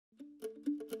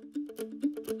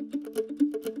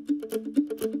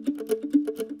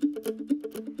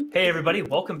Hey, everybody.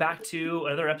 Welcome back to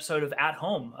another episode of At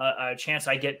Home, a chance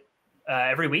I get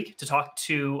every week to talk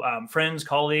to friends,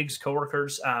 colleagues,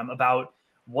 coworkers about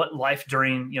what life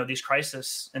during, these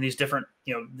crises and these different,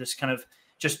 this kind of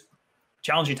just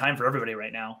challenging time for everybody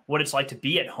right now, what it's like to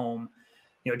be at home,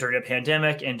 during a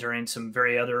pandemic and during some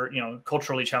very other,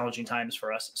 culturally challenging times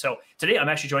for us. So today I'm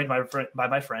actually joined by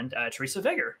my friend, Teresa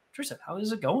Vegher. Teresa, how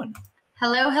is it going?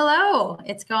 Hello.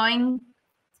 It's going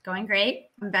great.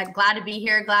 I'm glad to be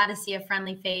here. Glad to see a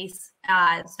friendly face.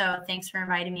 So thanks for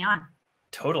inviting me on.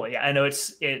 Totally. Yeah, I know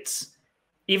it's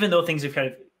even though things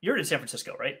have you're in San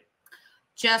Francisco, right?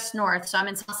 Just north. So I'm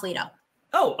in Sausalito.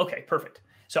 Oh, okay. Perfect.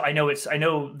 So I know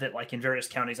that like in various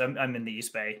counties, I'm in the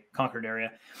East Bay, Concord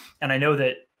area. And I know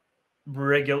that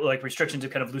restrictions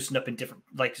have kind of loosened up in different,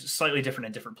 slightly different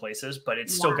in different places, but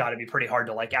it's still got to be pretty hard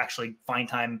to actually find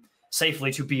time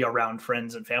safely to be around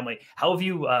friends and family. How have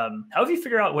you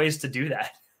figured out ways to do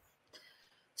that?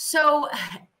 So,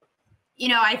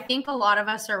 I think a lot of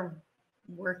us are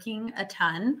working a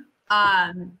ton,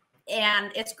 and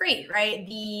it's great, right?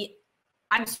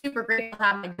 I'm super grateful to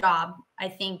have my job. I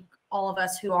think all of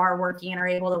us who are working and are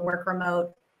able to work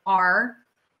remote are,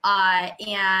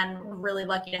 and we're really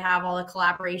lucky to have all the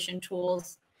collaboration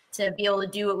tools to be able to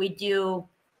do what we do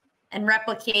and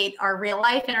replicate our real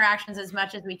life interactions as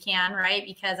much as we can, right?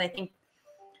 Because I think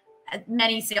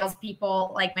many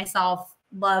salespeople like myself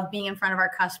love being in front of our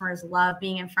customers, love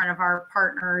being in front of our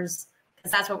partners, because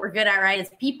that's what we're good at, right? As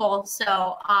people.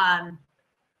 So,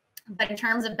 but in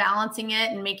terms of balancing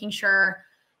it and making sure,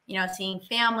 seeing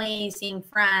family, seeing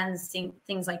friends, seeing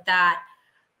things like that,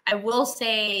 I will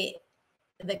say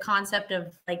the concept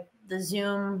of the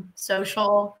Zoom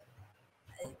social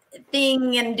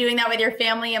thing and doing that with your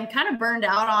family, I'm kind of burned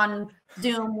out on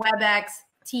Zoom, WebEx,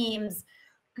 Teams,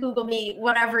 Google Meet,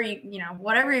 whatever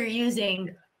you're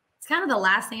using. It's kind of the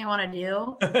last thing I want to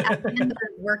do at the end of the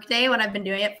workday when I've been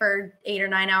doing it for 8 or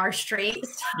 9 hours straight.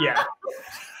 Yeah,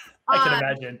 I can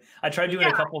imagine. I tried doing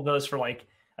a couple of those for I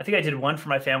think I did one for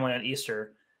my family on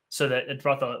Easter, so that it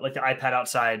brought the iPad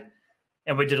outside.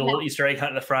 And we did a little Easter egg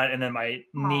hunt in the front, and then my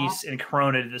niece and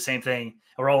Corona did the same thing.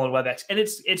 And we're all in WebEx, and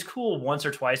it's cool once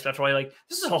or twice. But after a while,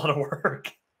 this is a lot of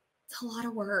work. It's a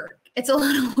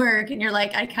lot of work, and you're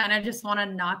like, I kind of just want to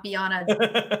not be on a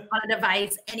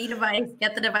device, any device.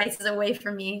 Get the devices away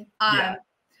from me.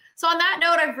 So on that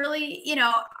note, I've really,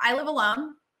 I live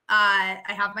alone. I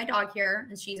have my dog here,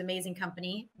 and she's amazing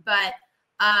company. But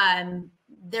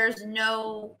there's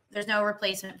no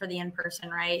replacement for the in-person,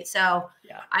 right? So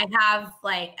I have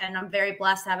and I'm very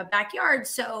blessed to have a backyard.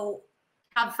 So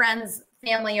have friends,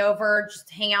 family over, just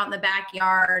hang out in the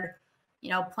backyard,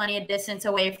 plenty of distance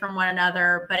away from one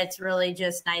another, but it's really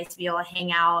just nice to be able to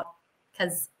hang out.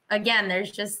 Cause again,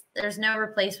 there's no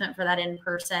replacement for that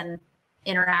in-person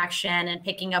interaction and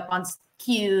picking up on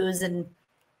cues and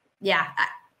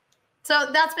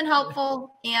so that's been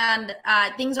helpful. And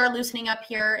things are loosening up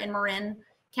here in Marin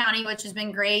County, which has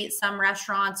been great. Some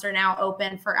restaurants are now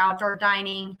open for outdoor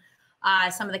dining.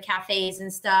 Some of the cafes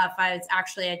and stuff. I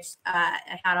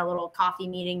had a little coffee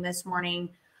meeting this morning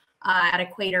at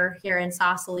Equator here in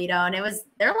Sausalito, and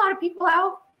there are a lot of people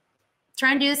out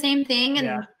trying to do the same thing.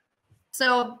 And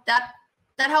so that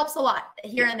helps a lot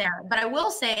here and there. But I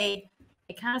will say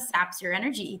it kind of saps your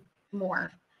energy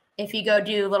more if you go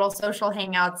do little social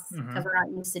hangouts, because we're not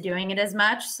used to doing it as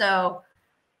much. So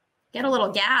get a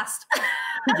little gassed.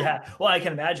 Yeah. Well, I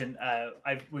can imagine.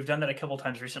 We've done that a couple of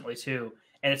times recently too.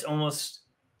 And it's almost,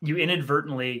 you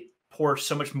inadvertently pour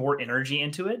so much more energy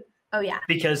into it. Oh yeah.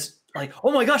 Because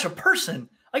oh my gosh, a person,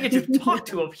 I get to talk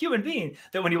to a human being,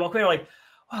 that when you walk away, you're like,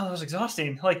 wow, that was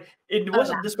exhausting. It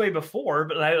wasn't this way before,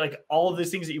 but all of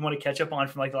those things that you want to catch up on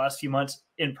from the last few months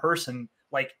in person,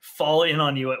 fall in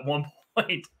on you at one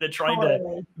point. That trying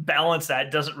to balance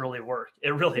that doesn't really work. It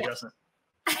really doesn't.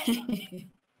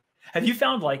 Have you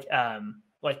found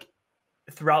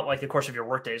throughout the course of your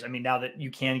work days, now that you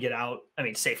can get out,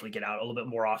 safely get out a little bit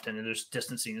more often and there's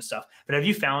distancing and stuff, but have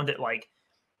you found that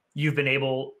you've been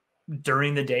able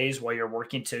during the days while you're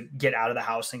working to get out of the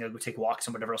house and go take walks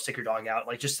and whatever else, take your dog out,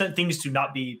 just things to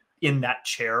not be in that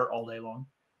chair all day long?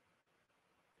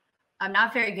 I'm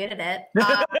not very good at it.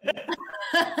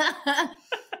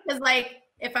 Because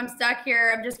if I'm stuck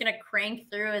here, I'm just going to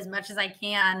crank through as much as I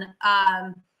can.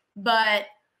 But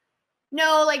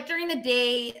no, during the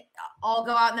day, I'll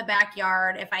go out in the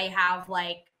backyard. If I have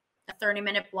a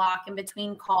 30-minute block in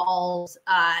between calls,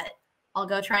 I'll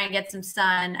go try and get some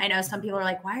sun. I know some people are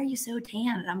like, why are you so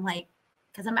tan? And I'm like,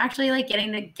 because I'm actually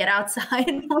getting to get outside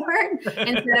more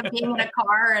instead of being in a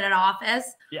car or in an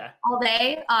office all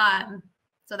day.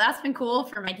 So that's been cool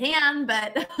for my tan,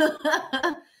 but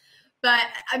but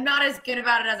I'm not as good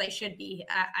about it as I should be.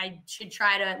 I should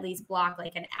try to at least block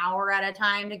like an hour at a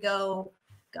time to go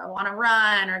on a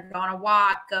run or go on a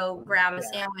walk, go grab a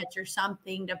sandwich or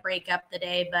something to break up the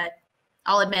day. But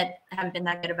I'll admit I haven't been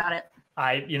that good about it.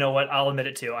 You know what? I'll admit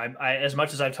it too. I as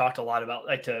much as I've talked a lot about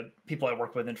like to people I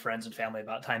work with and friends and family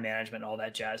about time management and all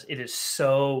that jazz, it is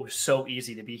so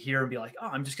easy to be here and be like, oh,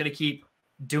 I'm just going to keep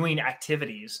doing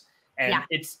activities. And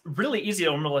it's really easy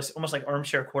to almost like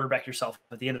armchair quarterback yourself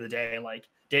at the end of the day. Like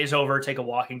day's over, take a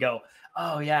walk and go,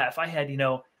 oh yeah, if I had,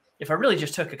 if I really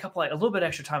just took a little bit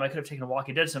extra time, I could have taken a walk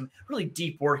and did some really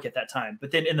deep work at that time. But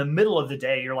then in the middle of the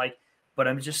day, you're like, but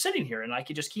I'm just sitting here and I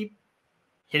could just keep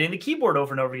hitting the keyboard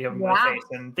over and over again in my face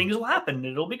and things will happen and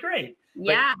it'll be great.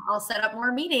 Yeah. But I'll set up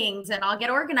more meetings and I'll get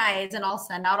organized and I'll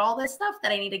send out all this stuff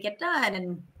that I need to get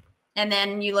done. And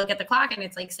then you look at the clock and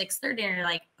it's like 6:30 and you're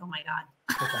like, oh my God.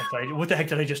 What the heck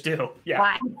did I just do? Yeah.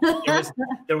 Why?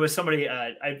 There was somebody,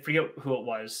 I forget who it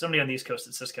was, somebody on the East Coast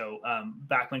at Cisco,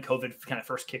 back when COVID kind of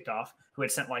first kicked off, who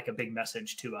had sent like a big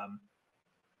message to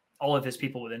all of his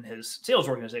people within his sales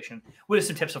organization with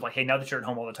some tips of like, hey, now that you're at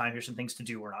home all the time, here's some things to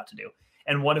do or not to do.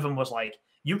 And one of them was like,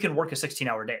 you can work a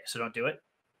 16-hour day, so don't do it.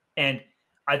 And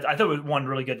I thought it was one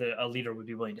really good that a leader would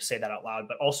be willing to say that out loud,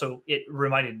 but also it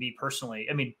reminded me personally,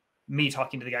 I mean, me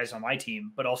talking to the guys on my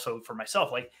team, but also for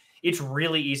myself, like it's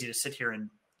really easy to sit here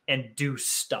and do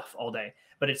stuff all day,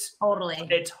 but it's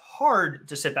hard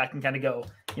to sit back and kind of go,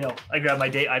 I grab my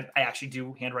day. I actually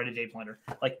do handwrite a day planner,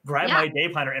 like grab my day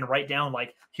planner and write down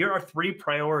like, here are 3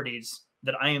 priorities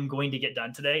that I am going to get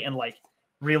done today. And like,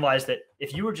 realize that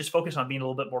if you were just focused on being a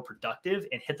little bit more productive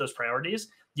and hit those priorities,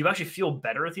 you actually feel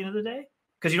better at the end of the day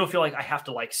because you don't feel like I have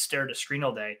to like stare at a screen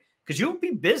all day because you'll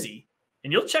be busy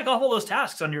and you'll check off all those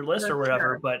tasks on your list or whatever.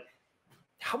 Sure. But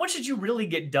how much did you really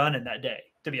get done in that day,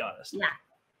 to be honest?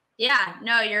 Yeah.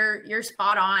 No, you're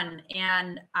spot on.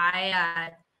 And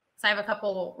I have a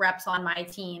couple reps on my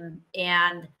team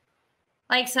and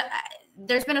like, so,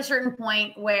 there's been a certain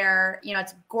point where,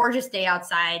 it's a gorgeous day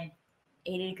outside,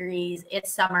 80 degrees,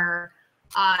 it's summer,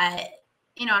 and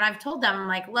I've told them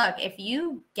like, look, if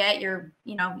you get your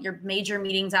major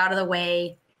meetings out of the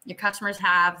way, your customers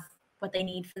have what they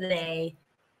need for the day,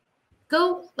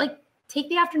 go like take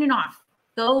the afternoon off,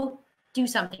 go do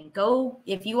something,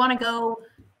 if you want to go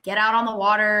get out on the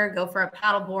water, go for a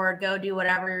paddle board, go do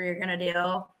whatever you're going to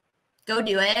do, go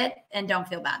do it and don't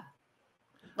feel bad.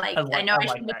 Like, I know I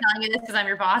shouldn't be telling you this because I'm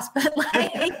your boss, but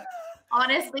like,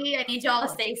 honestly, I need y'all to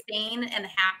stay sane and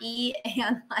happy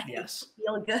and like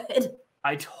feel good.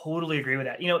 I totally agree with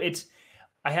that.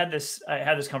 I had this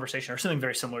conversation or something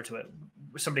very similar to it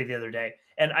with somebody the other day.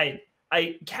 And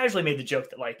I casually made the joke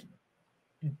that like,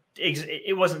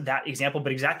 it wasn't that example,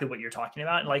 but exactly what you're talking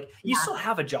about. And like, you still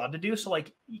have a job to do. So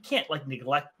like, you can't like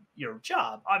neglect your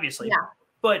job, obviously,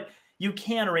 but you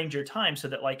can arrange your time so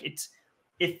that like,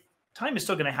 if time is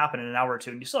still going to happen in an hour or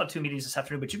two and you still have 2 meetings this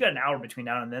afternoon, but you've got an hour between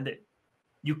now and then that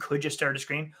you could just stare at a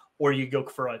screen or you go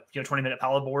for a 20-minute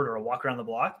paddle board or a walk around the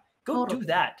block, go do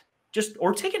that.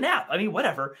 Or take a nap. I mean,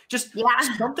 whatever, just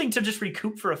something to just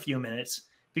recoup for a few minutes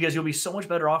because you'll be so much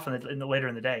better off in the later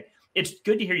in the day. It's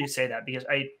good to hear you say that because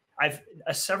I've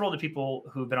several of the people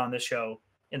who've been on this show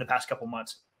in the past couple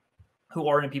months who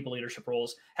are in people leadership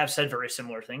roles have said very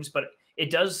similar things, but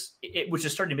which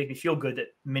is starting to make me feel good that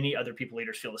many other people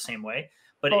leaders feel the same way.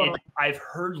 But I've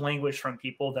heard language from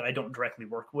people that I don't directly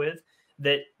work with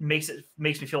that makes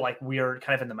me feel like we are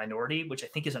kind of in the minority, which I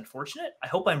think is unfortunate. I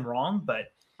hope I'm wrong,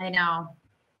 but I know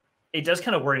it does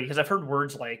kind of worry because I've heard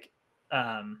words like,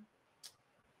 I'm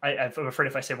afraid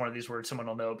if I say one of these words, someone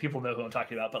will know, people know who I'm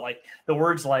talking about, but like the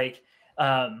words like,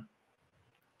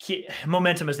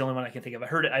 momentum is the only one I can think of. I've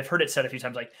heard it said a few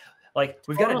times, like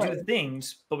we've got to do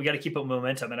things, but we got to keep up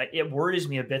momentum. And it worries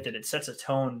me a bit that it sets a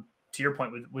tone, to your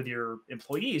point with your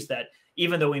employees, that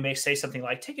even though we may say something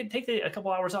like take a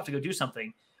couple hours off to go do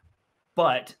something,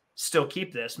 but still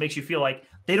keep this, makes you feel like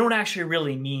they don't actually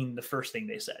really mean the first thing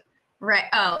they said. Right.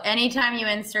 Oh, anytime you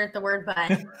insert the word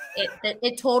but,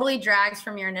 it totally drags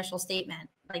from your initial statement.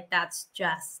 Like that's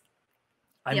just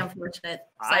the unfortunate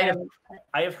side of it.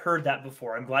 I have heard that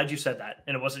before. I'm glad you said that.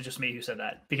 And it wasn't just me who said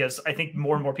that, because I think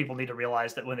more and more people need to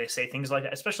realize that when they say things like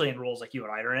that, especially in roles like you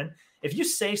and I are in, if you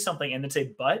say something and then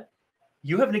say but,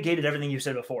 you have negated everything you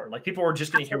said before. Like people are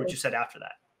just going to hear what you said after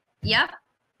that. Yep.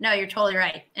 No, you're totally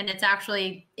right. And it's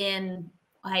actually in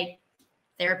like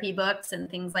therapy books and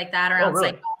things like that around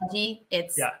psychology.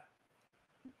 It's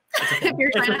if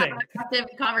you're trying to have an effective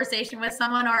conversation with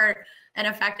someone or an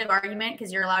effective argument,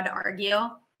 because you're allowed to argue,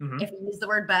 if you use the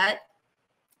word but,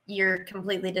 you're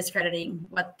completely discrediting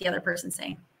what the other person's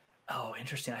saying. Oh,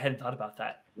 interesting. I hadn't thought about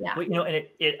that. Yeah. Well, and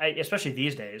especially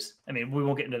these days, I mean, we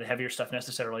won't get into the heavier stuff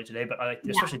necessarily today, but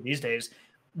Yeah. especially these days,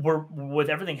 we're with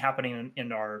everything happening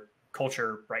in our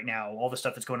culture right now, all the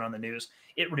stuff that's going on in the news,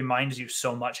 it reminds you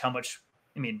so much how much,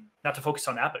 I mean, not to focus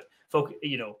on that, but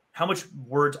how much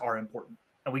words are important.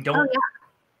 And we Oh don't yeah.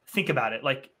 think about it.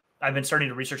 Like I've been starting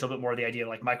to research a little bit more of the idea of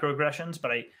like microaggressions,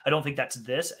 but I don't think that's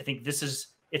this. I think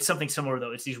it's something similar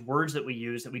though. It's these words that we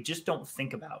use that we just don't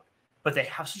think about, but they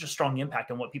have such a strong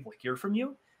impact on what people hear from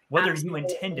you, whether you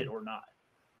intend it or not.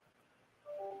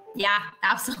 Yeah,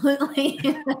 absolutely.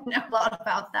 No thought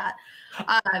about that.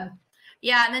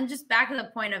 Yeah, and then just back to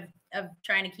the point of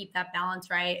trying to keep that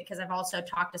balance, right? Because I've also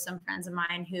talked to some friends of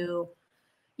mine who,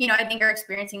 I think are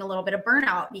experiencing a little bit of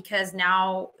burnout because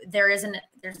now there's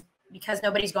because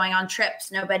nobody's going on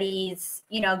trips, nobody's,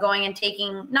 going and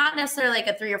taking not necessarily like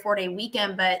a 3 or 4 day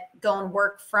weekend, but go and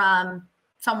work from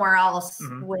somewhere else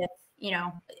with,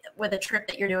 with a trip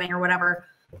that you're doing or whatever.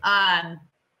 I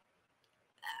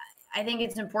think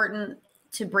it's important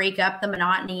to break up the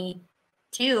monotony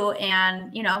too,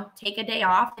 and, take a day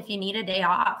off if you need a day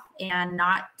off, and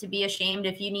not to be ashamed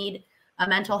if you need a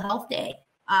mental health day.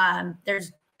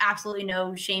 There's absolutely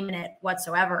no shame in it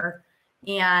whatsoever.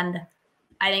 And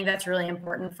I think that's really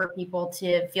important for people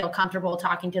to feel comfortable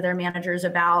talking to their managers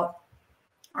about,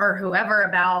 or whoever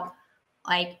about,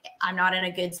 like, I'm not in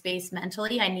a good space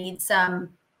mentally. I need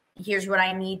here's what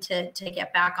I need to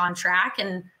get back on track.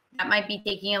 And that might be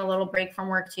taking a little break from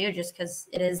work too, just because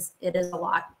it is a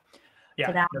lot.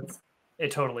 Yeah,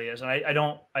 it totally is. And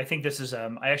I think this is,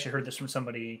 I actually heard this from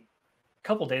somebody a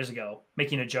couple days ago,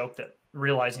 making a joke that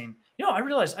realizing, I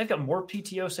realized I've got more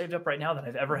PTO saved up right now than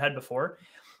I've ever had before.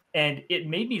 And it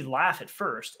made me laugh at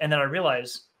first. And then I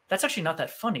realized that's actually not that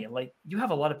funny. Like, you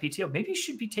have a lot of PTO. Maybe you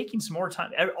should be taking some more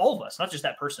time. All of us, not just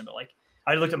that person, but like,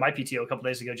 I looked at my PTO a couple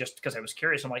days ago just because I was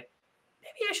curious. I'm like,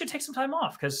 maybe I should take some time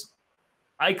off because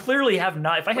I clearly have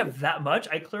not. If I have that much,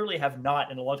 I clearly have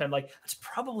not in a long time. Like, that's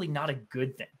probably not a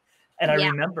good thing. And I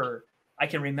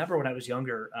can remember when I was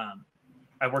younger,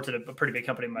 I worked at a pretty big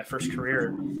company in my first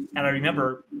career. And I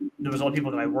remember there was a lot of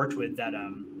people that I worked with that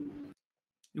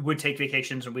would take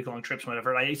vacations and week-long trips,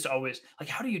 whatever. And I used to always, like,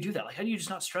 how do you do that? Like, how do you just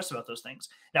not stress about those things?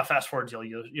 Now, fast forward to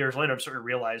years later, I'm starting to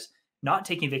realize not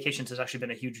taking vacations has actually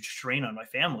been a huge strain on my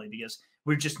family because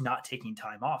we're just not taking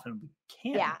time off, and we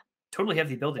can't totally have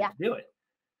the ability to do it.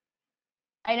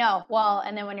 I know. Well,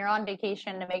 and then when you're on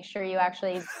vacation, to make sure you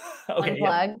actually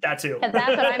unplug. That too. Because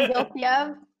that's what I'm guilty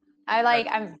of.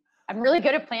 I'm really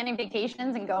good at planning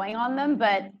vacations and going on them,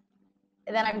 but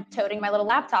then I'm toting my little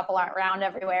laptop around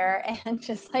everywhere and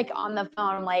just like on the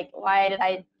phone. I'm like, why did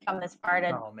I come this far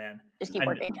to just keep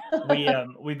working?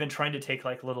 We've been trying to take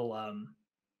like little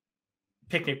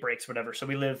picnic breaks, whatever. So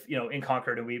we live, in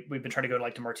Concord, and we've been trying to go to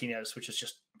like to Martinez, which is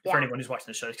just for anyone who's watching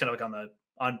the show, it's kind of like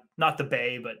on not the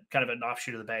bay, but kind of an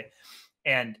offshoot of the bay,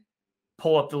 and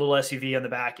pull up the little SUV on the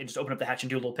back and just open up the hatch and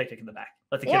do a little picnic in the back.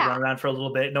 Let the kid run around for a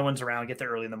little bit. No one's around. Get there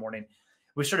early in the morning.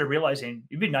 We started realizing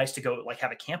it'd be nice to go like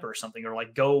have a camper or something, or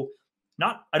like go,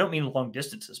 I don't mean long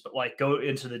distances, but like go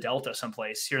into the Delta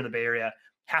someplace here in the Bay Area,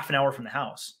 half an hour from the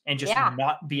house, and just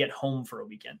not be at home for a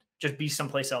weekend. Just be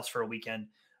someplace else for a weekend.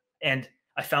 And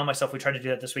I found myself, we tried to do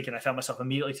that this weekend. I found myself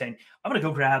immediately saying, I'm going to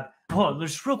go grab,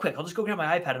 just real quick. I'll just go grab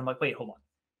my iPad. And I'm like, wait, hold on.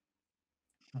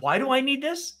 Why do I need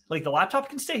this? Like, the laptop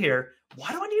can stay here.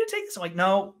 Why do I need to take this? I'm like,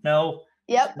 no.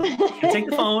 Yep. Take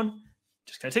the phone.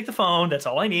 Just going to take the phone. That's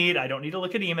all I need. I don't need to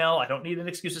look at email. I don't need an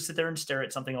excuse to sit there and stare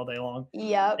at something all day long.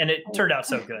 Yep. And it turned out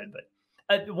so good.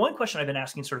 But one question I've been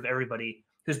asking sort of everybody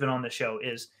who's been on the show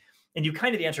is, and you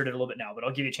kind of answered it a little bit now, but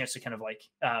I'll give you a chance to kind of like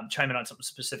chime in on something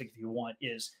specific if you want,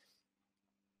 is,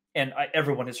 and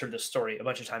everyone has heard this story a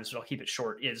bunch of times, but I'll keep it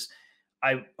short, is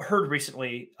I heard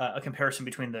recently a comparison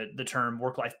between the term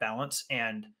work-life balance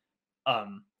and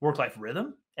work-life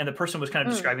rhythm. And the person was kind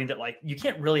of describing that, like, you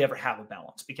can't really ever have a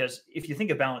balance, because if you think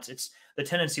of balance, it's the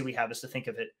tendency we have is to think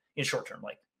of it in short term,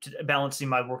 like balancing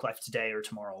my work life today or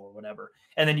tomorrow or whatever.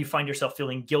 And then you find yourself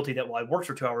feeling guilty that, well, I worked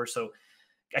for 2 hours, so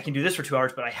I can do this for 2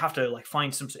 hours, but I have to like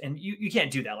find some, and you can't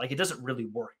do that. Like, it doesn't really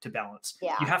work to balance.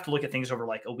 Yeah. You have to look at things over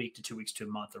like a week to 2 weeks to a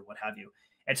month or what have you.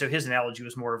 And so his analogy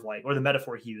was more of like, or the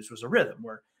metaphor he used was a rhythm,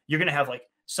 where you're going to have like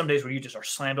some days where you just are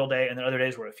slammed all day, and then other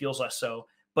days where it feels less so.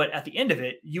 But at the end of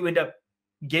it, you end up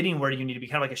getting where you need to be,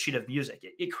 kind of like a sheet of music.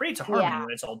 It creates a harmony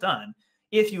when it's all done,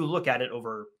 if you look at it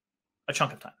over a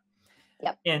chunk of time.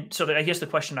 Yep. And so I guess the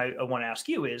question I want to ask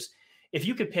you is, if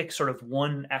you could pick sort of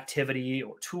one activity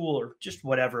or tool or just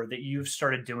whatever that you've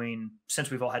started doing since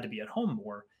we've all had to be at home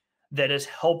more, that has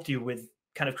helped you with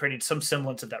kind of creating some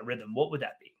semblance of that rhythm, what would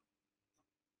that be?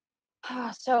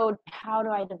 So how do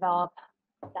I develop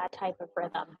that type of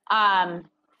rhythm.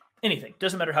 Anything,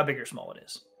 doesn't matter how big or small it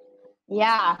is.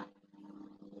 Yeah.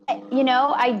 You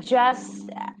know, I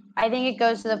think it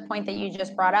goes to the point that you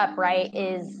just brought up, right?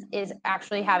 Is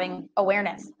actually having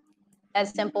awareness,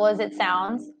 as simple as it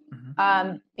sounds.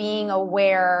 Being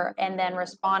aware and then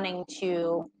responding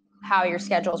to how your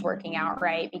schedule is working out,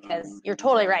 right? Because you're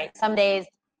totally right. Some days,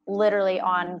 literally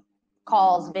on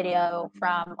calls, video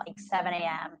from like 7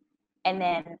 a.m. and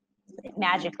then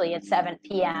magically it's 7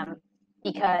 p.m.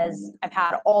 because I've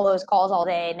had all those calls all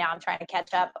day. Now I'm trying to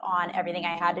catch up on everything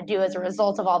I had to do as a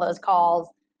result of all those calls.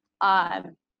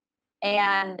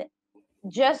 And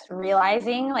just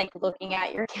realizing, like looking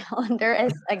at your calendar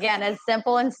as, again, as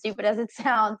simple and stupid as it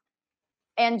sounds,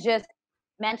 and just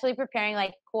mentally preparing,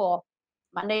 like, cool,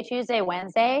 Monday, Tuesday,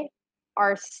 Wednesday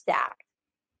are stacked.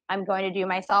 I'm going to do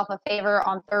myself a favor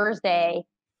on Thursday,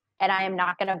 and I am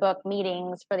not going to book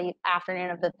meetings for the afternoon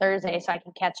of the Thursday so I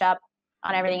can catch up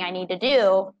on everything I need to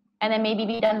do, and then maybe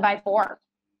be done by 4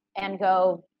 and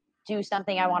go do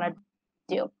something I want to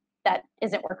do that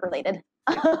isn't work related.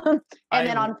 And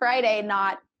then on Friday,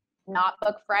 not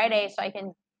book Friday so I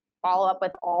can follow up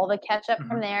with all the catch up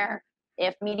from there.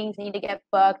 If meetings need to get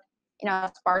booked,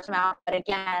 sparse them out. But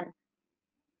again,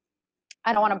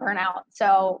 I don't want to burn out.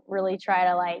 So really try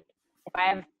to, like, if I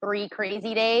have 3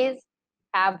 crazy days,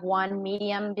 have 1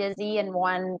 medium busy and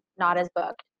 1 not as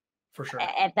booked. For sure.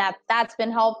 And that's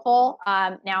been helpful.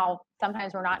 Now,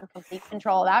 sometimes we're not in complete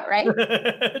control of that, right?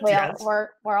 Yes.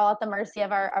 We're all at the mercy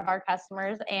of our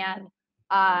customers. And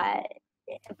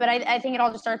but I think it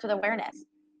all just starts with awareness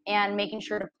and making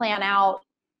sure to plan out,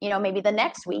 maybe the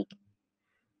next week,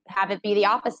 have it be the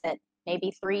opposite,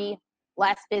 maybe 3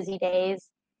 less busy days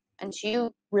and 2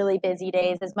 really busy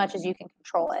days, as much as you can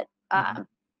control it.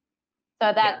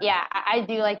 So that, I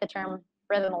do like the term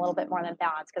rhythm a little bit more than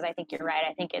balance, because I think you're right.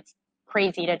 I think it's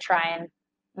crazy to try and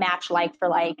match like for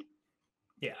like.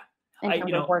 Yeah. In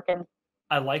terms of working.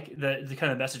 I like the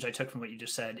kind of message I took from what you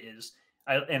just said is,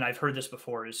 and I've heard this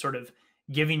before, is sort of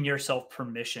giving yourself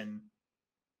permission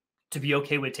to be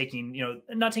okay with taking,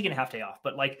 not taking a half day off,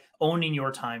 but like owning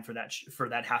your time for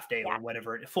that half day or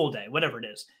whatever, full day, whatever it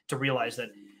is, to realize that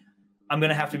I'm going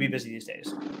to have to be busy these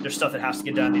days. There's stuff that has to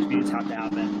get done. These meetings have to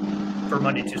happen for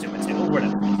Monday, Tuesday, Wednesday, or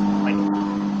whatever.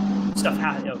 Like stuff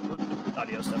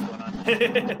audio stuff going on.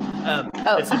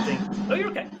 It's something. Oh, you're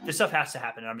okay. This stuff has to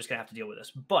happen, and I'm just going to have to deal with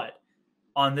this. But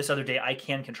on this other day, I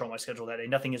can control my schedule that day.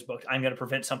 Nothing is booked. I'm going to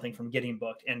prevent something from getting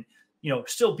booked, and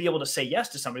still be able to say yes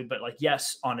to somebody, but like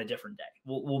yes on a different day.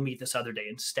 We'll meet this other day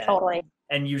instead. Totally.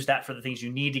 And use that for the things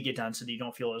you need to get done, so that you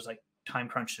don't feel as like time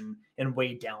crunched and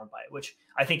weighed down by it, which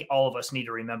I think all of us need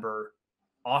to remember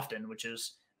often, which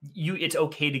is it's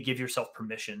okay to give yourself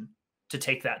permission to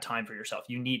take that time for yourself.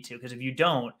 You need to, because if you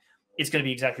don't, it's going to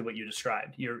be exactly what you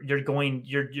described.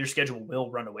 Your schedule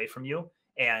will run away from you,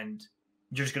 and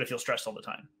you're just going to feel stressed all the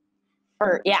time.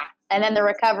 And then the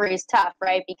recovery is tough,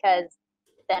 right? Because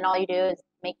then all you do is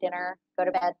make dinner, go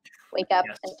to bed, wake up,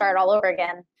 and start all over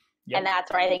again. Yep. And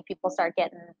that's where I think people start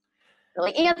getting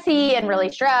really antsy and really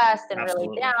stressed and really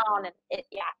down. And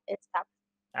it's tough.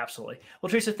 Absolutely. Well,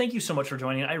 Teresa, thank you so much for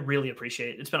joining. I really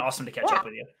appreciate it. It's been awesome to catch up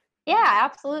with you. Yeah,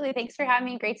 absolutely. Thanks for having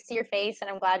me. Great to see your face, and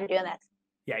I'm glad you're doing this.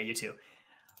 Yeah, you too.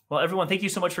 Well, everyone, thank you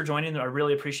so much for joining. I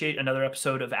really appreciate another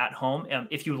episode of At Home.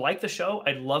 If you like the show,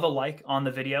 I'd love a like on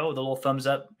the video, the little thumbs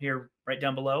up here right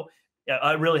down below.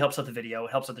 It really helps out the video.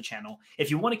 It helps out the channel.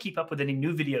 If you want to keep up with any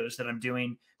new videos that I'm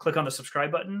doing, click on the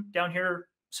subscribe button down here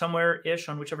somewhere-ish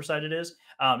on whichever side it is.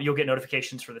 You'll get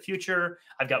notifications for the future.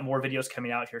 I've got more videos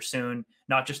coming out here soon,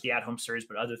 not just the at-home series,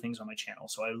 but other things on my channel.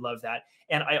 So I love that.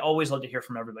 And I always love to hear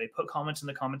from everybody. Put comments in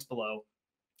the comments below.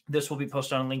 This will be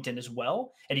posted on LinkedIn as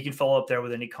well, and you can follow up there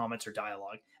with any comments or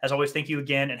dialogue. As always, thank you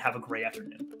again, and have a great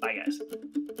afternoon. Bye, guys.